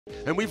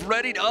And we've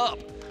readied up.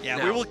 Yeah,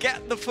 now. we will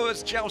get the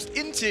first joust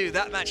into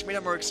that match,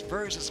 MetaMercs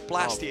versus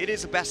BLAST. It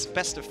is a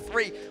best of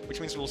 3, which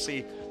means we'll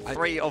see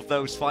 3 of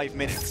those 5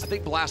 minutes. I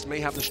think BLAST may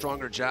have the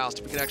stronger joust.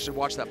 If we can actually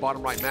watch that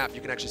bottom right map,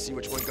 you can actually see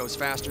which one goes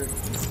faster.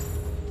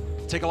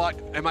 Take a look.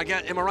 Am I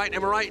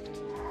right?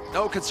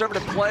 No,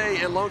 conservative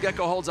play, and Lone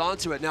Gecko holds on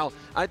to it. Now,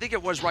 I think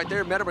it was right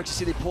there. MetaMercs, you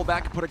see they pull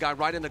back and put a guy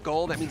right in the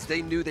goal. That means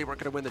they knew they weren't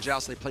going to win the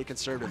joust. They play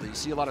conservatively. You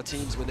see a lot of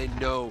teams when they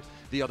know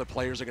the other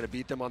players are going to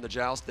beat them on the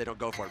joust, they don't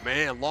go for it.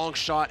 Man, long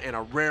shot and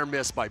a rare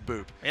miss by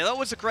Boop. Yeah, that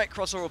was a great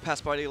crossover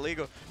pass by the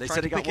Illegal. They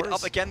said he got pick it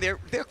up again.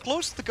 They're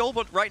close to the goal,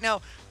 but right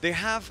now they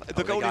have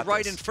the goalie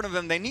right in front of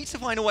them. They need to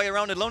find a way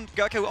around it. Lone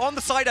Gecko on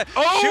the side,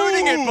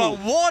 shooting it, but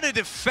what a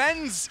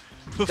defense!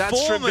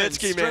 Performance.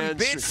 That's man.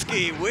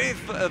 Strembitsky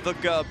with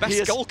the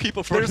best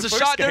goalkeeper for the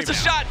first game. There's a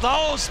shot.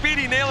 Oh,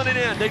 Speedy nailing it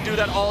in. They do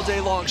that all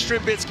day long.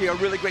 Strembitsky, a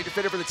really great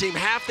defender for the team,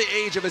 half the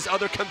age of his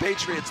other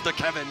compatriots, the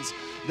Kevins,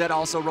 that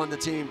also run the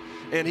team.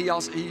 And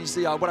he's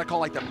the what I call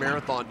like the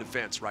marathon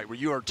defense, right, where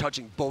you are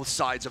touching both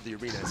sides of the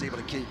arena. He's able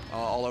to keep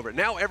all over it.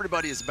 Now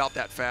everybody is about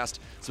that fast,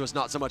 so it's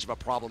not so much of a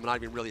problem, not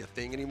even really a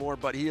thing anymore.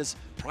 But he is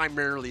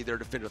primarily their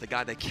defender, the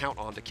guy they count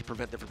on to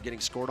prevent them from getting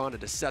scored on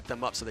and to set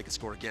them up so they can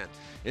score again.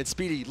 And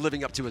Speedy,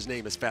 living up to his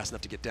name, is fast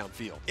enough to get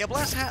downfield. Yeah,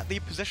 BLAST had the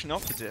position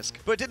of the disc,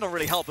 but it did not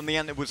really help. In the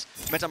end, it was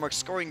MetaMercs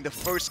scoring the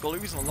first goal,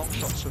 using a long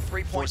shot, so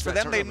 3 points for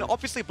them. They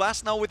obviously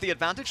BLAST now with the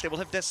advantage. They will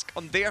have disc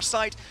on their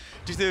side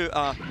due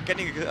to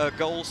getting a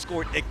goal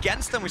scored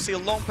against them. We see a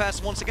long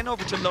pass once again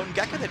over to Lone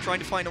Gecko. They're trying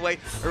to find a way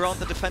around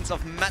the defense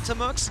of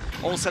MetaMercs.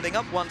 All setting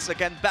up once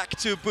again back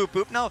to Boop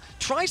Boop. Now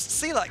tries to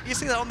see like you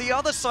see that on the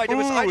other side. It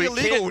was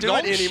illegal.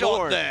 Long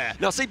shot there.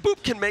 Now see,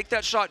 Boop can make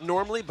that shot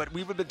normally, but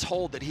we've been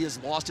told that he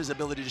has lost his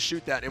ability to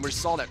shoot that, and we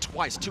saw that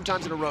twice, 2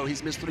 times in a row.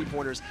 He's missed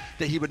 3-pointers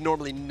that he would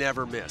normally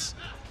never miss.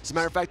 As a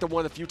matter of fact,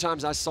 one of the few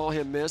times I saw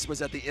him miss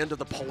was at the end of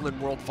the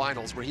Poland World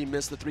Finals, where he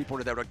missed the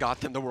 3-pointer that would have got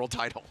them the world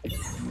title.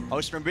 Oh,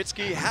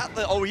 Strembitsky had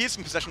the. Oh, he is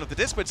in possession of the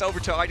disc, but it's over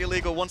to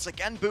Illegal once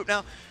again. Boop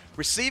now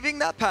receiving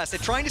that pass. They're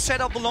trying to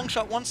set up the long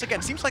shot once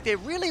again. Seems like they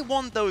really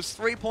want those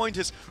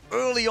 3-pointers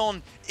early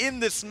on in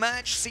this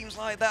match. Seems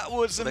like that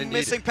was a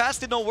missing pass.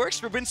 Did not work.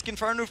 Strembitsky and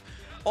Farnoof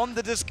on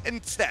the disc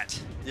instead.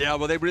 Yeah,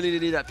 well, they really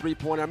need that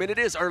 3-pointer. I mean, it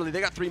is early.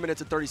 They got 3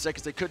 minutes and 30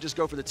 seconds. They could just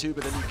go for the 2,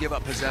 but then you give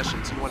up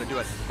possession, so you want to do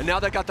it. And now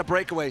they got the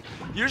breakaway.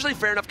 Usually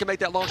Fair Enough can make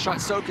that long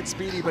shot, so can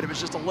Speedy, but it was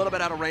just a little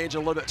bit out of range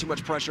and a little bit too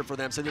much pressure for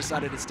them, so they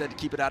decided instead to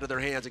keep it out of their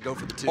hands and go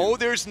for the 2. Oh,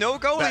 there's no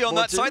goalie on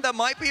that side. That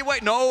might be a way.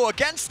 No,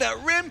 against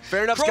that rim.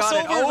 Fair Enough's got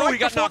it. Oh, right he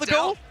got knocked the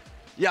goal. out.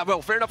 Yeah,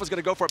 well, Fair Enough was going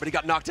to go for it, but he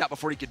got knocked out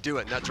before he could do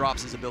it, and that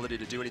drops his ability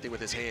to do anything with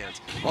his hands.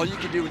 All you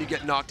can do when you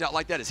get knocked out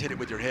like that is hit it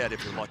with your head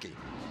if you're lucky.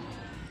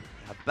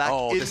 Back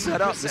in the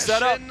setup.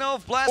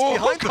 Of BLAST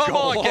behind the goal. Come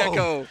on,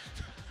 Gecko.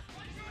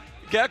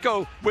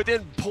 Gecko,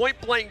 within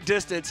point-blank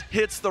distance,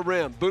 hits the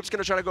rim. Boop's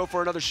going to try to go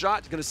for another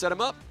shot. He's going to set him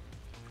up.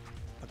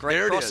 A great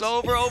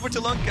crossover over to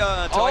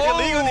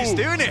Illegal. He's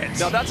doing it.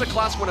 Now, that's a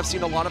class one I've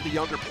seen a lot of the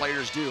younger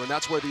players do, and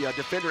that's where the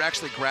defender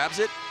actually grabs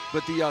it,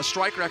 but the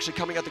striker actually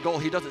coming at the goal,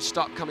 he doesn't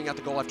stop coming at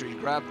the goal after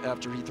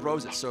he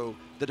throws it. So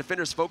the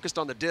defender's focused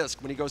on the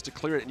disc when he goes to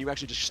clear it, and you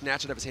actually just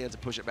snatch it out of his hands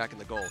and push it back in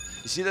the goal.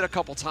 You see that a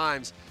couple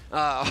times.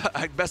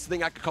 Best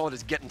thing I could call it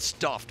is getting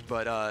stuffed,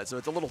 but so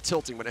it's a little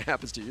tilting when it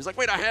happens to you. He's like,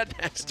 wait, I had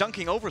that. It's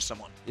dunking over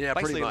someone. Yeah,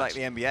 basically pretty much.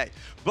 Like the NBA.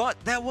 But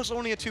that was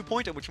only a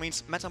 2-pointer, which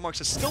means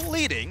MetaMercs is still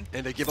leading.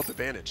 And they give up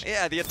advantage.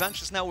 Yeah, the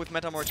advantage is now with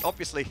MetaMercs,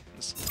 obviously.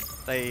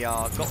 They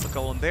got the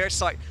goal on their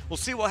side. We'll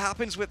see what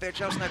happens with their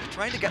joust now.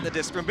 Trying to get the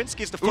disc.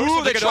 Strembitsky is the first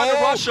one. They're trying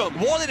to rush him.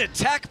 What an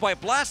attack by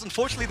BLAST.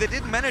 Unfortunately, they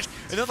didn't manage.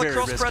 Another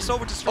cross press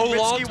over to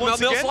Strembitsky once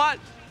mill again. Slot.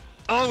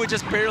 Oh, we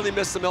just barely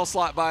missed the mill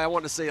slot by, I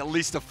want to say, at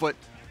least a foot.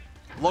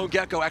 Lone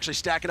Gecko actually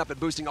stacking up and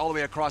boosting all the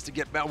way across to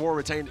get more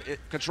retained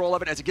control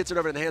of it as he gets it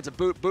over in the hands of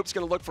Boop. Boop's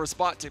going to look for a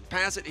spot to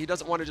pass it. He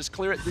doesn't want to just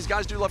clear it. These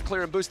guys do love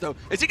clear and boost, though.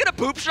 Is he going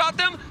to Boop shot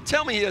them?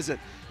 Tell me he isn't.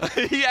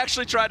 He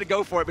actually tried to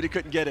go for it, but he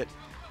couldn't get it.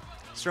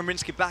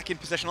 Strembitsky back in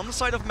possession on the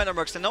side of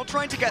MetaMercs and now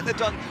trying to get that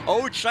done.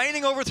 Oh,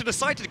 training over to the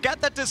side to get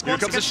that disc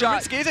once again.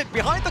 Strembitsky is it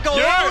behind the goal.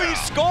 Yeah. Oh, he's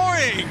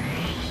scoring!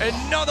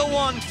 Another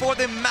one for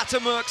the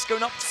MetaMercs,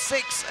 going up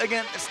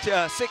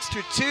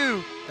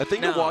 6-2. A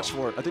thing to watch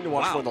for. I think to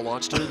watch for in the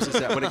launch tubes is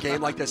that when a game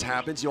like this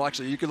happens,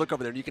 you can look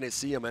over there and you can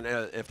see him, and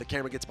if the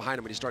camera gets behind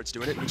him when he starts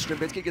doing it, when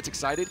Strembitsky gets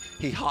excited,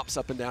 he hops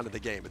up and down in the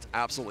game. It's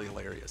absolutely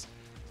hilarious.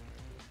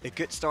 A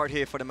good start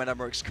here for the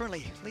MetaMercs,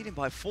 currently leading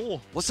by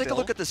 4. Let's take a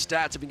look at the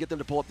stats. If we can get them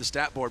to pull up the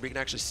stat board, we can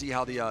actually see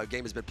how the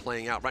game has been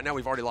playing out. Right now,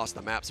 we've already lost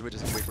the map, so we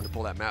just have to wait for them to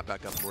pull that map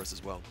back up for us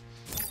as well.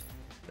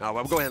 Now,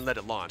 we'll go ahead and let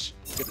it launch.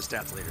 We'll get the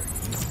stats later.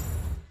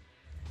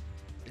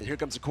 And here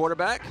comes the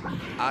quarterback,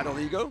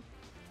 Illegal.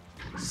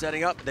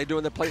 Setting up, they're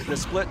doing the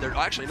split. They're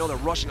actually, no, they're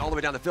rushing all the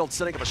way down the field,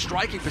 setting up a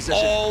striking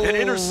position and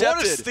intercepted.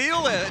 What a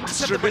steal!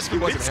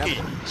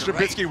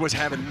 Strembitsky was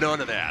having none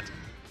of that.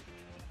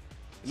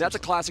 And that's a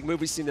classic move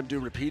we've seen them do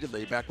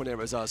repeatedly. Back when it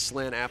was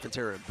Slan,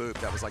 Affentera, and Boop,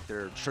 that was like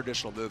their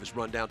traditional move, is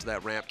run down to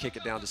that ramp, kick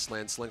it down to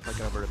Slan, Sling flick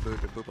it over to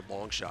Boop, and Boop would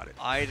long shot it.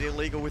 Ideal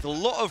Legal with a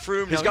lot of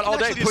room. He's got all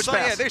day push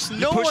pass. Yeah, there's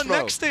no one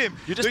next to him.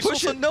 You just there's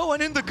also no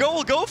one in the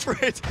goal. Go for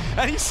it.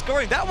 And he's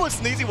scoring. That was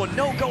an easy one.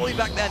 No goalie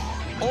back then.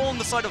 All on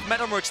the side of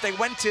MetaMercs. They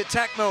went to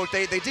attack mode.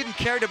 They didn't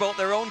care about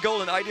their own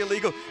goal and Ideal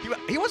Legal.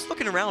 He was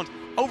looking around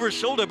over his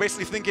shoulder,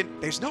 basically thinking,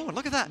 there's no one,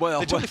 look at that. They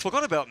totally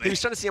forgot about me. He was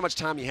trying to see how much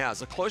time he has.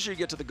 The closer you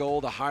get to the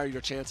goal, the higher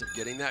your chance of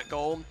getting that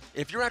goal.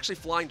 If you're actually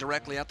flying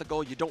directly at the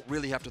goal, you don't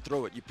really have to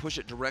throw it. You push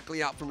it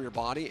directly out from your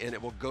body, and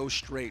it will go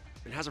straight.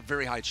 It has a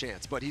very high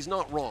chance, but he's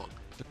not wrong.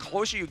 The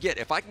closer you get,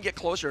 if I can get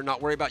closer and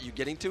not worry about you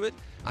getting to it,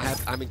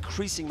 I'm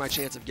increasing my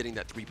chance of getting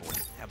that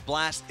three-pointer. Yeah,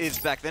 Blast is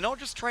back. They're not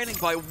just trailing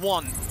by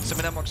one, so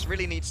MetaMercs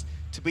really needs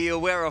to be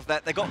aware of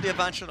that. They got the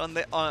advantage on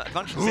the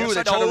advantage. Ooh,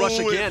 they're trying to rush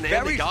again,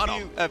 and they got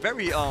him.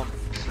 Very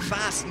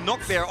fast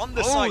knock there on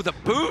the side. Oh, the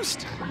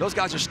boost! Those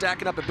guys are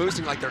stacking up and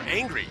boosting like they're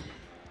angry.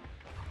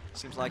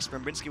 Seems like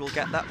Strembinski will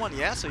get that one,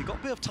 yeah, so you got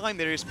a bit of time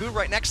there. There's Boo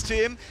right next to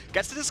him,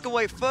 gets the disc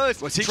away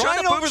first. Was he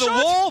trying to over the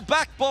wall,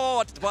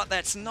 backboard, but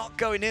that's not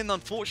going in,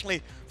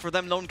 unfortunately, for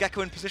them. Lone Gecko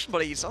in position,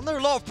 but he's under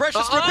a lot of pressure.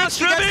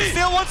 Strembinski gets the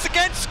steal once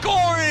again,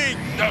 scoring!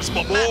 That's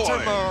my boy!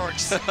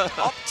 MetaMercs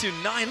up to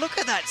 9. Look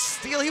at that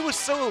steal. He was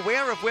so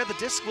aware of where the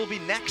disc will be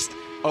next.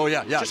 Oh,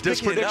 yeah, yeah. Just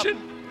disc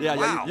prediction? Yeah,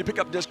 wow. Yeah, you pick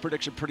up disc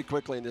prediction pretty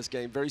quickly in this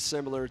game. Very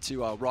similar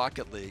to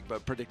Rocket League,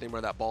 but predicting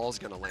where that ball is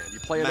going to land. You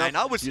play it up,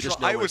 I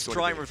was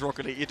trying with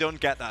Rocket League. You don't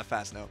get that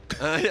fast, no.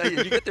 Yeah,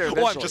 you get there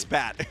eventually. Or I'm just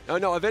bad. Oh,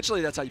 no, eventually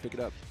that's how you pick it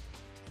up.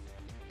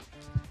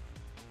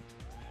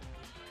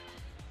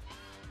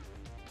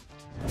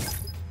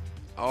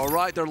 All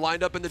right, they're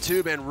lined up in the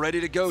tube and ready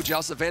to go.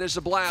 Joust advantage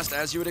to Blast,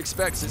 as you would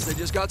expect, since they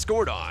just got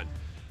scored on.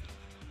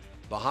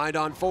 Behind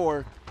on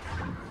 4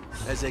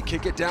 as they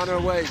kick it down their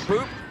way.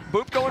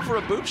 Boop going for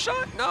a boop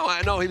shot? No,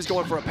 I know he was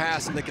going for a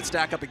pass, and they could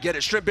stack up and get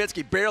it.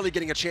 Strembinski barely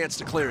getting a chance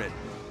to clear it.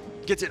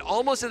 Gets it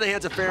almost in the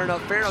hands of Fair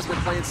Enough. Fair Enough's been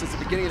playing since the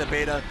beginning of the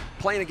beta,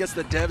 playing against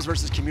the devs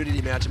versus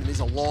community match. I mean, he's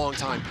a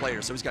long-time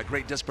player, so he's got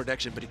great disc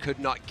prediction, but he could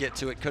not get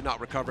to it, could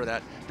not recover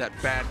that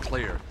bad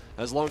clear.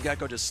 As Lone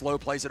Gecko just slow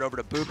plays it over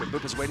to Boop, and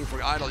Boop is waiting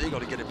for Idle Eagle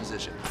to get in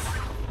position.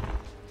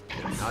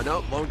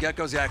 No, Lone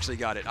Gecko's actually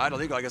got it.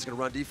 Idle Eagle, I guess, going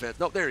to run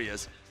defense. Nope, there he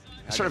is.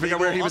 I was trying to figure out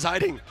where he was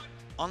hiding.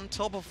 On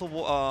top of the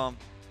wall.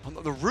 On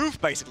the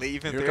roof, basically,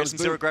 even if there isn't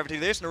zero gravity.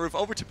 There's no roof.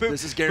 Over to Boop.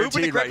 This is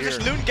guaranteed right here.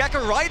 Lone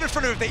Gecko right in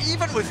front of it.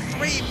 Even with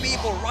 3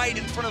 people right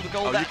in front of the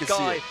goal, that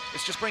guy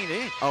is just bringing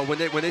it in. Oh,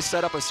 when they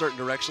set up a certain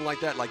direction like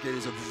that, like it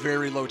is a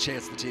very low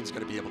chance the team's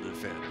going to be able to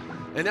defend.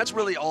 And that's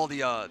really all the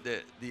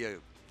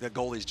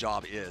goalie's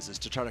job is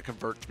to try to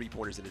convert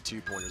 3-pointers into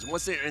 2-pointers. And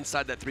once they're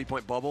inside that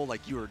 3-point bubble,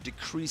 like you are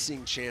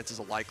decreasing chances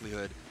of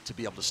likelihood to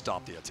be able to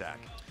stop the attack.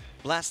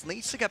 Blast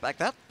needs to get back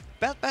that.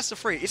 Best of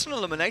 3. It's an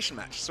elimination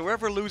match, so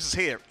whoever loses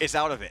here is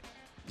out of it.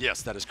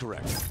 Yes, that is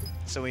correct.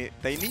 So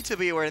they need to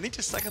be aware. They need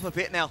to stack up a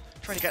bit now,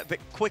 trying to get a bit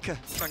quicker,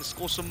 trying to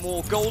score some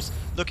more goals.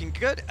 Looking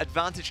good.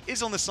 Advantage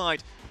is on the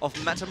side of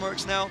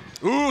MetaMercs now.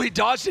 Ooh, he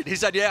dodged it. He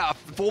said, yeah,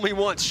 fool me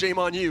once, shame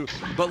on you.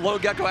 But Lone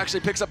Gecko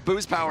actually picks up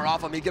boost power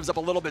off him. He gives up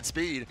a little bit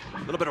speed, a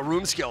little bit of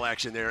room skill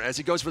action there as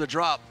he goes for the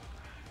drop.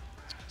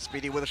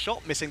 Speedy with a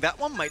shot, missing that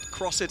one, might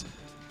cross it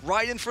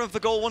right in front of the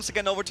goal once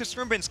again over to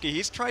Strembinski.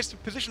 He tries to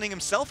positioning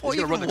himself or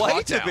even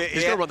wait a bit.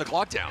 He's going to run the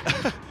clock down.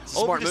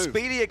 Smart over to move.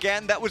 Speedy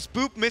again. That was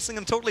Boop missing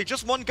him totally.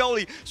 Just one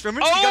goalie. Strembinski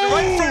got it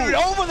right in front of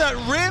it, over that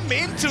rim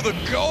into the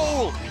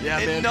goal. Yeah,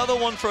 another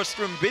one for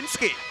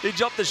Strembinski. He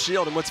jumped the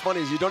shield, and what's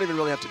funny is you don't even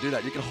really have to do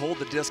that. You can hold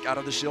the disc out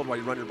of the shield while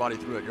you run your body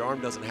through it. Your arm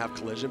doesn't have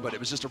collision, but it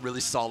was just a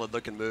really solid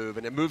looking move,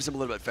 and it moves him a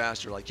little bit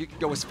faster. Like you can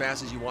go as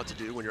fast as you want to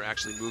do when you're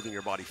actually moving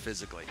your body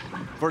physically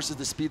versus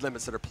the speed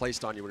limits that are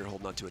placed on you when you're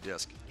holding onto a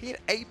disc. He had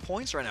 8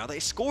 points right now. They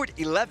scored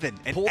 11,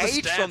 and Pull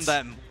 8 from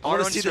them are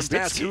on see the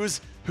stats.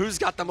 Strembinski. Who's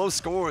got the most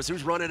scores?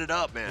 Who's running it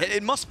up, man?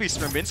 It must be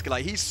Strembinski.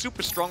 Like, he's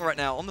super strong right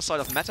now on the side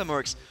of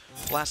MetaMercs.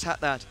 Blast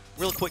had that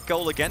real quick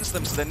goal against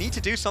them, so they need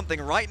to do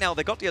something right now.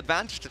 They got the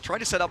advantage to try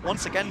to set up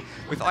once again,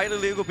 with Ideal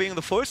Legal being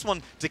the first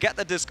one to get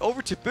the disc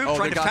over to Boop,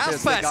 trying to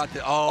fast pass.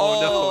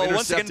 Oh, no,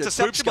 once again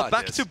intercepted, but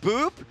back to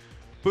Boop.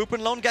 Boop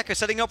and Lone Gecko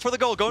setting up for the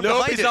goal, going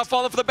behind it. He's not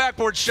falling for the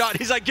backboard shot.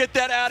 He's like, get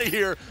that out of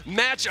here.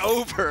 Match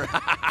over.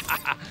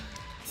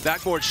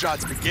 Backboard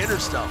shots, beginner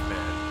stuff,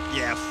 man.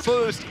 Yeah,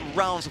 first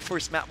rounds of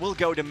first map will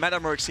go to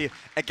MetaMercs here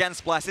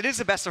against Blast. It is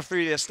the best of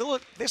 3. There's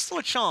still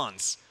a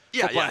chance.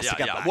 Yeah.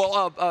 Back.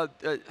 Well,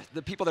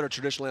 the people that are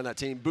traditionally on that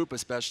team, Boop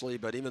especially,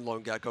 but even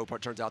Lone Gecko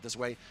turns out this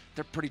way,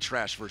 they're pretty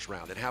trash first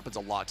round. It happens a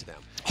lot to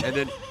them. And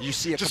then you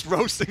see it just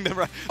roasting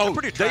them. Oh,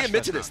 they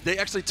admit to this. They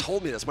actually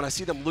told me this. When I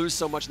see them lose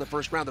so much in the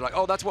first round, they're like,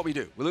 oh, that's what we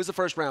do. We lose the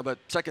first round, but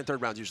second,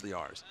 third round's usually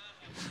ours.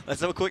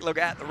 Let's have a quick look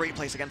at the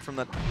replays again from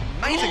that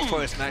amazing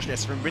first match there.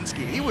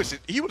 Strembinski, he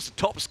was the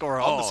top scorer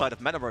on the side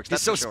of MetaMercs.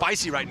 He's so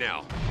spicy right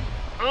now.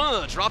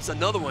 Drops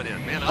another one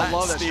in. Man, I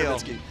love that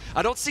Strembinski.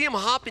 I don't see him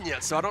hopping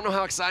yet, so I don't know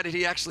how excited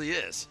he actually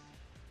is.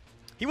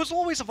 He was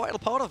always a vital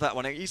part of that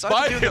one. He's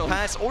either doing the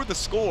pass or the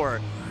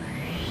score.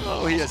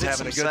 Oh, he is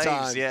having a good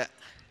time. Yeah.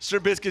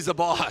 Strabisky's a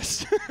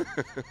boss.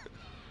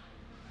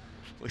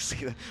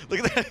 See that. Look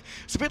at that.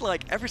 It's a bit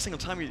like every single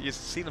time you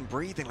see them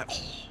breathing, like,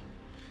 oh,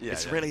 yeah,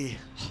 it's really.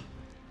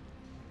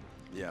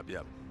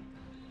 Yep.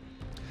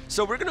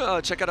 So we're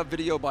gonna check out a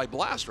video by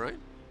BLAST, right?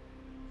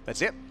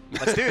 That's it.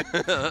 Let's do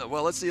it.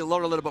 Well, let's see.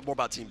 Learn a little bit more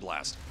about Team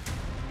BLAST.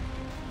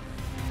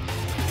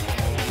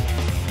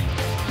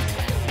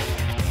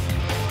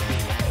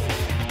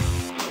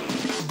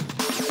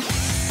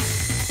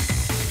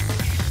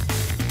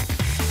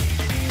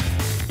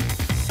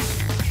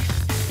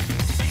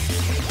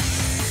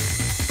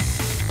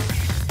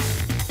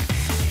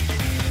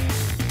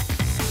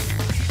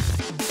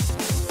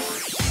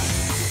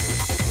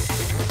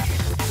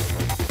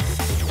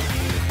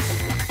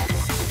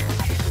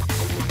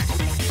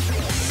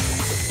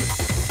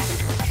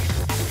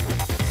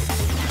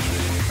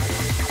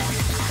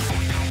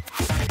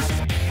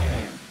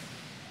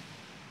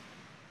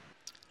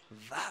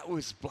 That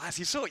was BLAST.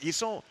 You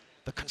saw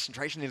the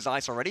concentration in his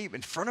eyes already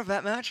in front of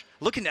that match,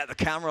 looking at the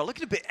camera,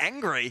 looking a bit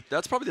angry.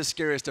 That's probably the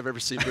scariest I've ever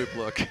seen Boop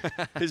look.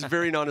 He's a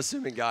very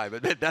non-assuming guy,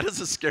 but man, that is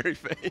a scary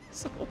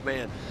face. Oh,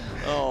 man.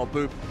 Oh,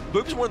 Boop.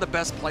 Boop's one of the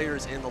best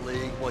players in the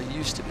league. Well, he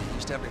used to be. He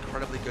used to have an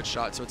incredibly good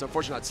shot, so it's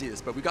unfortunate not to see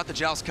this. But we got the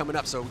joust coming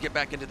up, so we get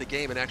back into the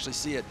game and actually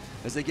see it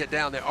as they get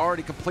down. They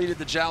already completed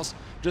the joust,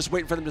 just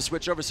waiting for them to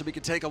switch over so we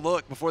can take a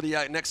look before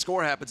the next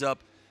score happens up.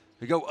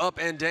 We go up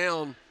and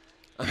down.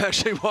 I'm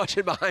actually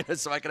watching behind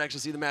us so I can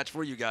actually see the match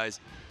for you guys.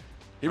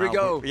 Here we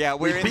go. Yeah,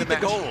 we're in beat the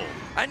match. goal.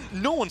 And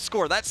no one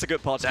scored. That's the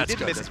good part. That's we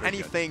didn't good. miss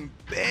anything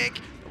big.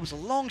 It was a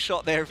long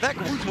shot there. If that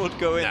would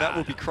go in, that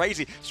would be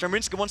crazy.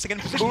 Straminsky once again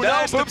in position. Oh, no,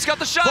 Boop's got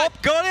the shot.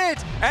 Boop got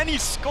it, and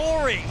he's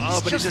scoring.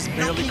 Oh, but he just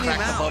barely cracked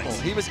the bubble.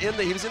 Out. He was in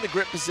the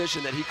grip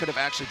position that he could have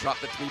actually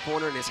dropped the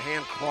three-pointer, and his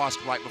hand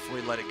crossed right before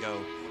he let it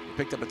go. He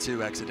picked up a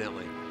 2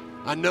 accidentally.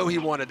 I know he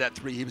wanted that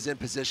 3. He was in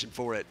position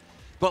for it.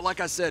 But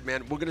like I said,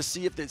 man, we're going to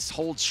see if this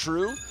holds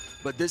true.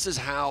 But this is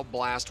how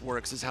BLAST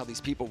works. This is how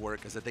these people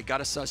work, is that they got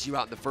to suss you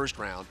out in the first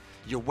round.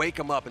 You wake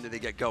them up, and then they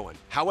get going.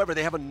 However,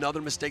 they have another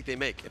mistake they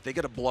make. If they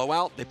get a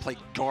blowout, they play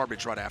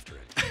garbage right after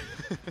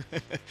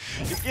it.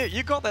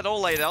 you got that all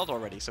laid out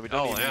already, so we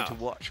don't even need to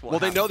watch what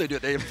they know they do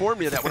it. They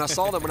informed me of that when I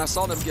saw them. When I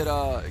saw them get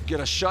a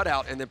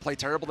shutout and then play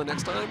terrible the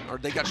next time, or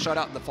they got shut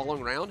out in the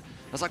following round,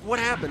 I was like, what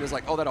happened? It's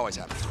like, oh, that always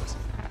happens to us.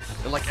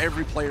 And like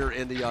every player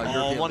in the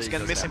European once League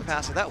again, missing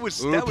passer. That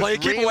was play a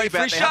keep really away,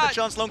 bad. free They had shot. the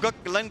chance.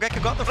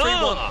 Longeka got the free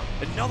one.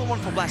 Another one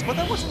for BLAST, but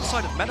that was on the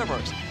side of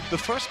MetaMercs. The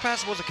first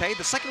pass was okay.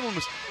 The second one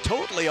was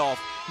totally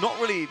off. Not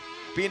really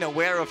being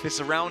aware of his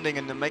surrounding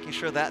and making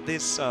sure that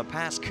this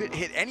pass could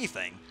hit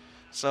anything.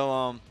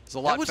 So it's a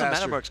lot that was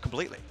faster. a MetaMercs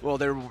completely. Well,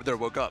 they're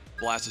woke up.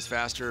 BLAST is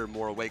faster,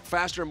 more awake.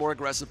 Faster and more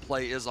aggressive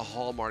play is a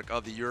hallmark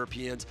of the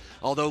Europeans.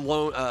 Although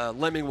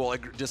Lemming will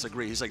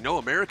disagree. He's like, no,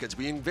 Americans,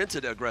 we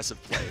invented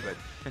aggressive play. But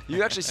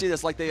you actually see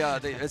this, like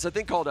it's a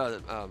thing called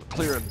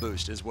clear and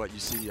boost is what you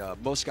see.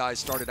 Most guys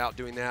started out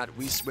doing that.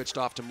 We switched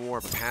off to more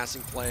of a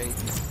passing play,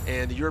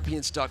 and the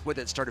Europeans stuck with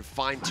it, started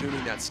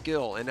fine-tuning that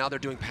skill, and now they're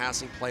doing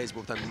passing plays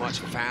with a much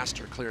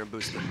faster clear and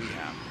boost than we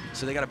have.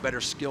 So they got a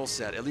better skill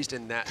set, at least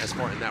in that, as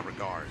far in that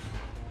regard.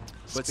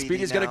 But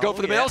Speedy's going to go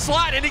for the mail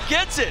slide, and he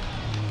gets it.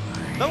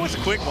 That was a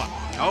quick one.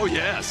 Oh,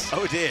 yes.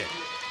 Oh, it did.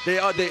 They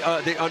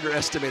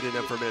underestimated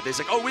him for a minute. They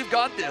said, oh, we've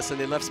got this, and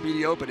they left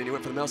Speedy open, and he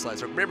went for the mail slide.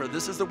 So remember,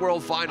 this is the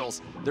World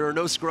Finals. There are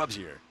no scrubs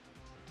here.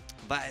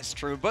 That is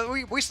true, but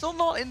we're still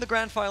not in the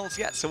Grand Finals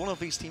yet, so one of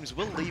these teams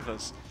will leave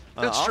us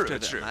after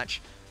the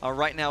match.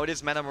 Right now, it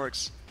is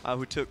MetaMercs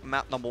who took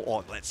match number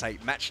 1.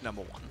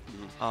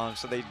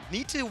 So they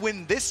need to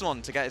win this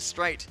one to get it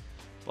straight,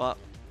 but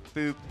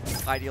Boop,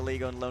 Ideal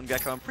Ego, and Lone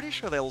Gecko, I'm pretty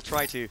sure they'll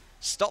try to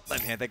stop them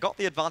here. They got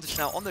the advantage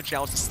now on the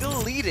joust, still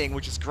leading,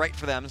 which is great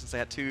for them since they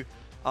had 2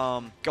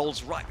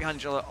 goals right behind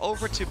each other.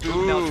 Over to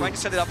Boop now, trying to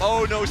set it up.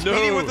 Oh no,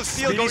 Speedy with the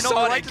steal going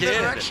on the right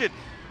direction.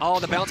 Oh,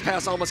 the bounce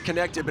pass almost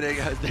connected, but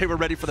they were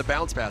ready for the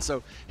bounce pass.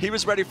 So he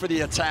was ready for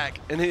the attack,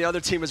 and the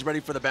other team was ready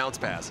for the bounce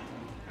pass.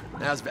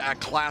 That's a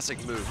classic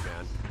move,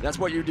 man. That's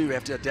what you do. You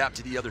have to adapt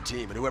to the other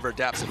team, and whoever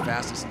adapts the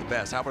fastest is the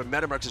best. However,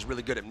 MetaMercs is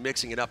really good at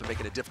mixing it up and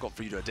making it difficult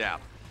for you to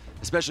adapt,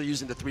 especially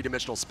using the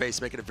 3-dimensional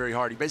space, making it very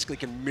hard. You basically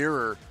can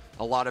mirror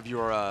a lot of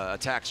your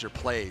attacks, your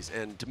plays,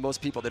 and to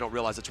most people, they don't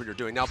realize that's what you're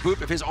doing. Now,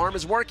 Boop, if his arm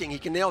is working, he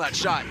can nail that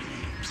shot,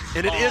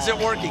 and it isn't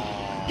working.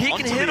 He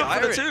can hit it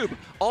from the tube.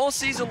 All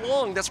season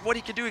long, that's what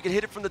he can do. He can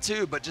hit it from the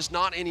tube, but just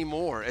not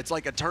anymore. It's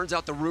like it turns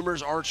out the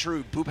rumors are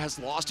true. Boop has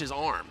lost his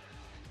arm.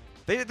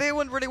 They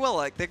went really well.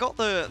 Like they got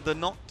the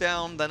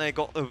knockdown, then they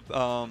got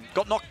the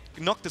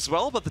knocked as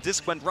well, but the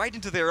disc went right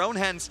into their own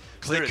hands.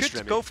 So they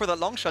could go for that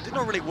long shot. Did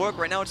not really work.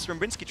 Right now it's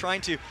Straminsky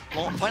trying to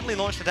finally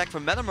launch the attack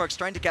from MetaMercs,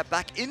 trying to get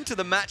back into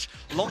the match.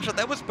 Long shot,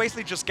 that was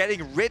basically just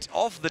getting rid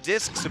of the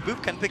disc, so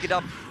Boop can pick it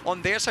up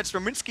on their side.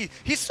 Straminsky,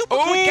 he's super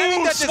quick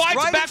getting that disc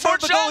right in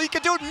front of the goal. He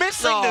can do it,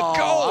 missing the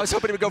goal. I was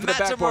hoping he would go for the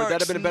backboard.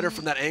 That'd have been better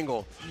from that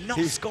angle.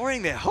 He's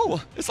scoring there.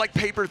 Oh, it's like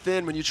paper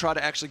thin when you try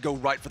to actually go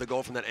right for the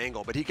goal from that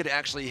angle, but he could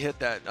actually hit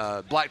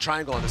that black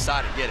triangle on the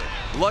side and get it.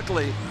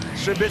 Luckily,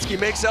 Straminsky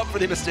makes up for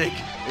the mistake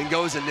and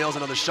goes and nails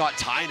another shot,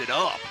 tying it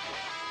up.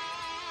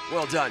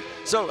 Well done.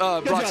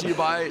 So brought to you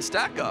by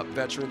StackUp.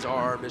 Veterans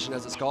are our mission,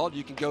 as it's called.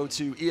 You can go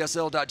to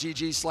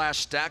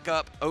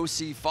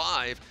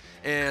esl.gg/StackUpOC5,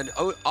 and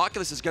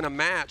Oculus is going to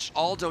match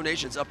all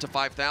donations up to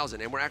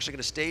 5,000, and we're actually going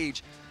to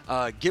stage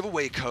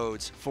giveaway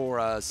codes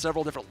for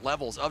several different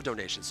levels of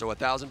donations. So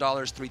 $1,000,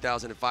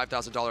 $3,000, and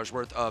 $5,000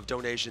 worth of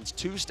donations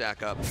to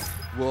StackUp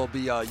will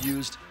be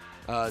used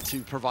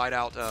to provide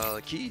out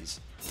keys.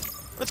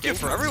 That's good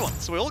for everyone,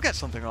 so we all get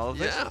something out of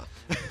this. Yeah.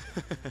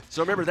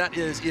 So remember, that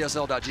is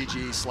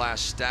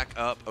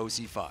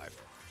esl.gg/StackUpOC5.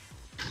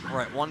 All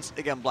right, once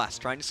again,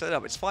 Blast trying to set it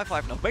up. It's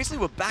 5-5 now. Basically,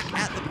 we're back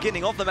at the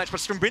beginning of the match,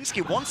 but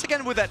Strumbinski once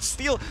again with that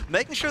steal,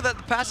 making sure that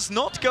the pass is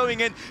not going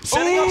in,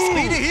 setting up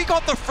Speedy. He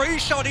got the free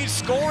shot. He's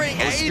scoring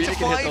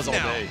 8-5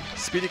 now.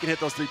 Speedy can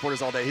hit those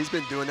three-pointers all day. He's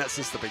been doing that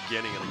since the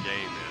beginning of the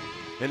game,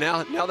 man. And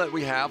now that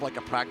we have like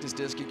a practice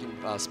disc you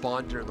can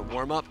spawn during the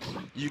warm-up,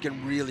 you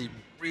can really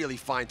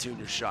fine-tune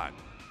your shot.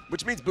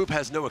 Which means Boop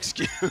has no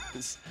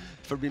excuse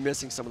for be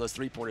missing some of those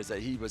three-pointers that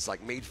he was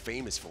like made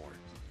famous for.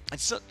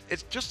 It's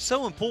just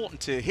so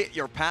important to hit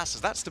your passes.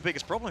 That's the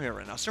biggest problem here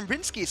right now.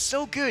 Strumbinski is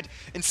so good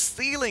in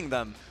stealing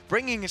them,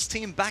 bringing his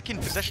team back in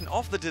possession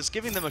of the disc,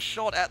 giving them a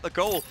shot at the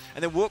goal,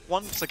 and then work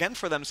once again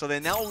for them, so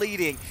they're now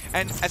leading.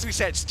 And as we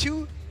said, it's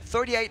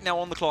 2:38 now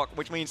on the clock,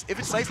 which means if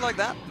it stays like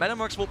that,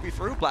 MetaMercs will be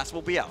through, Blast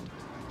will be out.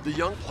 The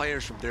young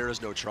players from There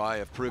Is No Try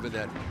have proven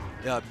that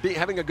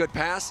having a good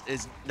pass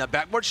is a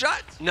backboard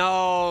shot.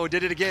 No,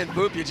 did it again.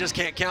 Boop, you just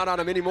can't count on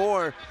him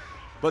anymore.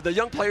 But the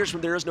young players from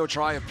There Is No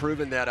Try have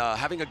proven that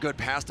having a good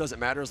pass doesn't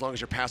matter as long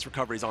as your pass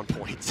recovery is on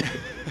point.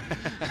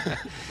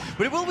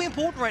 But it will be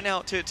important right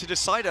now to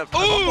decide.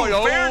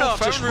 Fair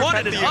enough. Just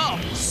run it up.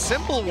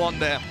 Simple one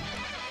there.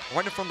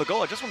 Right in front of the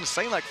goal. I just want to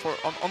say, like,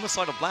 on the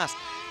side of Blast,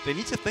 they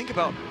need to think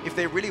about if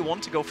they really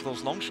want to go for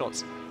those long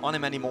shots on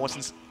him anymore,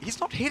 since he's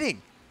not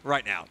hitting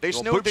right now.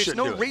 There's no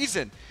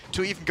reason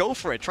to even go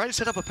for it. Try to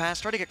set up a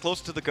pass, try to get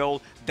closer to the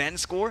goal, then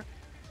score.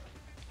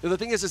 The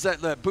thing is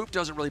that Boop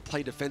doesn't really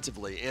play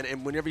defensively,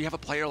 and whenever you have a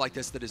player like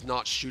this that is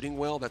not shooting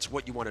well, that's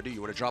what you want to do. You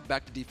want to drop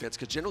back to defense,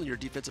 because generally your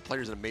defensive player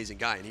is an amazing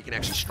guy, and he can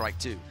actually strike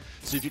too.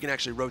 So if you can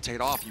actually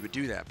rotate off, you would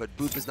do that. But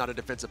Boop is not a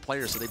defensive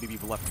player, so they'd be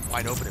left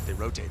wide open if they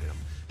rotated him.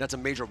 That's a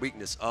major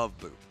weakness of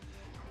Boop.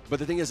 But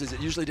the thing is it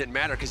usually didn't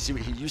matter because he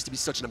used to be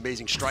such an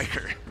amazing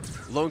striker.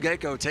 Lone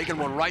Gecko taking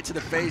one right to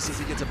the face as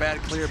he gets a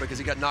bad clear because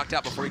he got knocked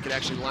out before he could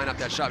actually line up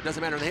that shot. It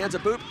doesn't matter in the hands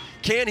of Boop.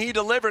 Can he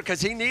deliver? Because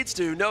he needs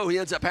to. No, he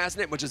ends up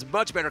passing it, which is a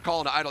much better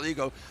call into Idle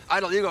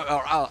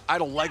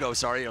Lego,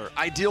 sorry, or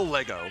Ideal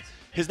Lego.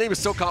 His name is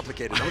so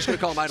complicated. I'm just going to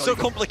call him Idle So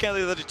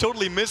complicated that he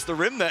totally missed the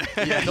rim there.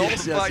 Yeah, and all the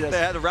fight they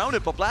had around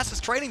it. But Blast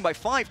is trailing by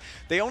 5.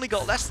 They only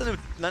got less than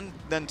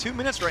 2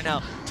 minutes right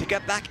now to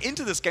get back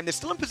into this game. They're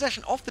still in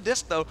possession of the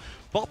disc, though.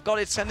 Bob got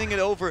it, sending it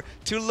over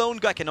to Lone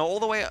Gecko, all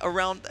the way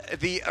around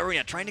the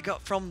arena, trying to go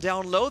from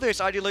down low.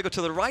 There's Ideal Lego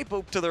to the right,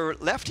 Boop to the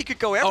left. He could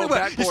go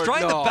everywhere. He's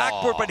trying the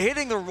backboard, but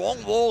hitting the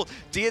wrong wall.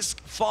 Disc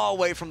far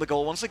away from the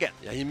goal once again.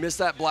 Yeah, he missed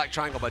that black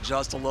triangle by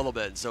just a little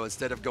bit. So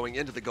instead of going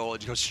into the goal,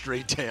 it goes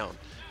straight down.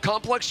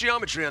 Complex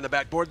geometry on the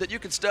backboard that you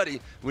can study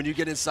when you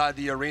get inside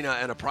the arena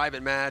in a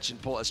private match and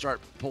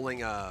start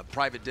pulling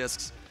private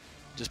discs.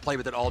 Just play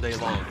with it all day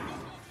long.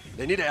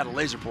 They need to add a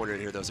laser pointer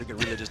in here, though, so you can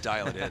really just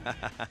dial it in.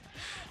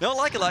 Don't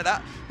like it like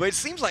that, but it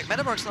seems like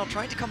MetaMercs now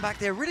trying to come back.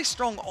 They're really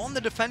strong on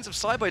the defensive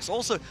side, but it's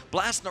also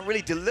Blast not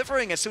really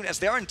delivering as soon as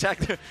they are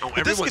intact. The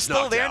disc is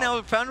still there now.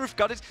 Fanroof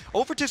got it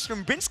over to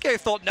Strumbinski. I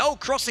thought, no,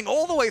 crossing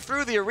all the way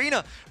through the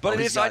arena, but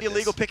it is Ideal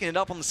Lego picking it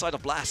up on the side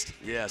of Blast.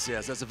 Yes,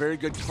 that's a very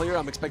good clear.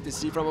 I'm expecting to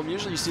see from them.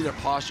 Usually you see their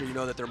posture, you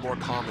know that they're more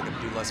calm, they're going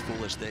to do less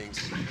foolish things.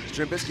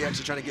 Strumbinski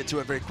actually trying to get to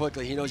it very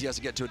quickly. He knows he has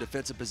to get to a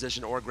defensive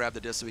position or grab the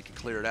disc so he can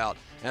clear it out.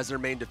 As their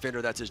main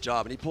defender, that's his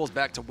job. And he pulls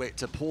back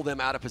to pull them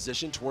out of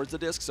position towards the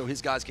disc so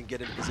his guys can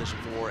get into position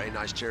for a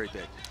nice cherry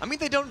pick. I mean,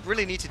 they don't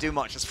really need to do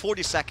much. It's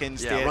 40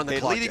 seconds. Yeah,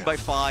 they're leading by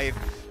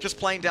 5, just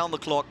playing down the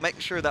clock,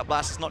 making sure that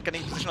Blast is not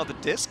getting in position on the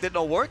disc. Did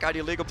not work.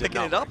 Ideal Lego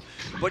picking it up,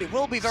 but it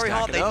will be very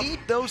hard. They need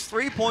those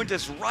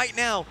 3-pointers right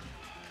now.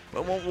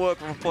 But it won't work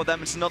for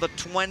them. It's another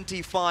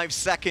 25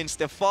 seconds.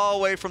 They're far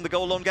away from the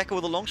goal. Lone Gecko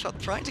with a long shot,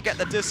 trying to get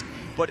the disc,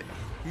 but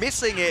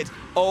missing it.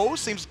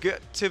 Seems good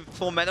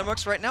for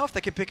MetaMercs right now. If they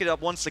can pick it up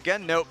once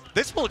again. No,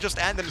 this will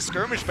just end in a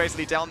skirmish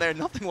basically down there.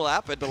 Nothing will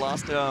happen the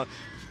last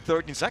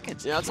 13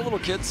 seconds. Yeah, it's a little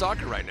kid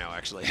soccer right now,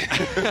 actually.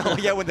 Oh,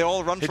 yeah, when they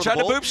all run for the ball.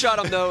 They tried to boop shot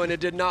him, though, and it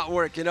did not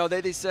work. You know,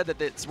 they said that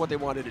that's what they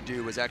wanted to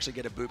do was actually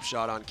get a boop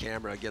shot on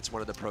camera against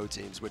one of the pro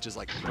teams, which is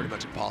like pretty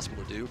much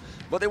impossible to do.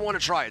 But they want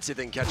to try it, see if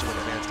they can catch him with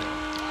their hands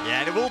down.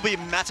 Yeah, and it will be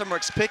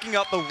MetaMercs picking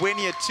up the win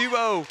here,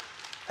 2-0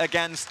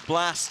 against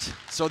Blast.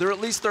 So they're at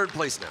least 3rd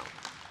place now.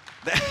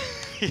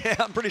 Yeah,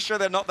 I'm pretty sure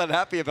they're not that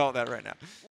happy about that right now.